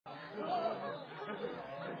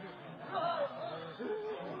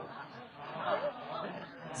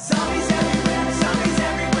Zombies everywhere, zombies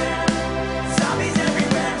everywhere, zombies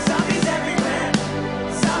everywhere, zombies everywhere,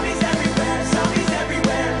 zombies everywhere, zombies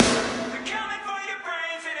everywhere. They're coming for your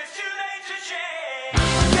brains and it's too late to change.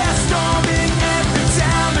 They're storming every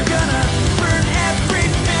town, they're gonna burn every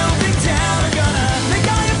building down. They're gonna make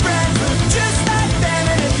all your friends look just like them,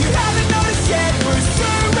 and if you haven't noticed yet, we're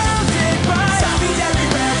surrounded by zombies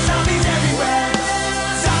everywhere, zombies everywhere,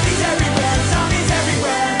 zombies everywhere, zombies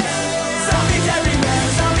everywhere, zombies everywhere,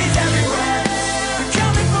 zombies everywhere. They're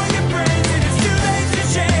coming for your brains and it's too late to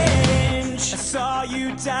change. I saw you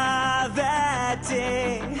die that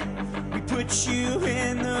day. We put you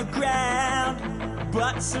in the ground,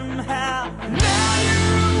 but somehow now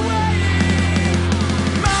you're away.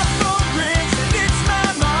 My phone rings and it's my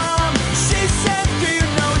mom. She said, do you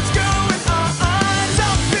know what's going on?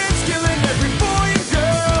 Something's killing every boy and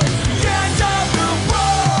girl, yeah, it's all the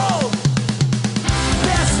world.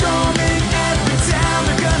 They're storming every town,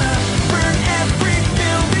 they're gonna burn every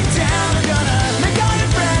building down. They're gonna make all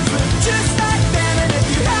your friends look just like them, and if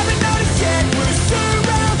you haven't noticed yet, we're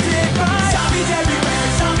surrounded by zombies everywhere,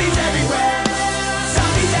 zombies everywhere,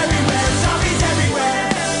 zombies everywhere, zombies everywhere,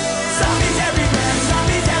 zombies everywhere,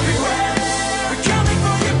 zombies everywhere. They're coming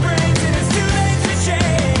for your brains and it's too late to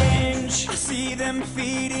change. I see them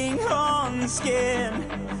feeding on the skin,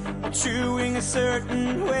 chewing a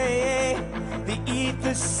certain way. They eat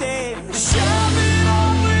the same, shoving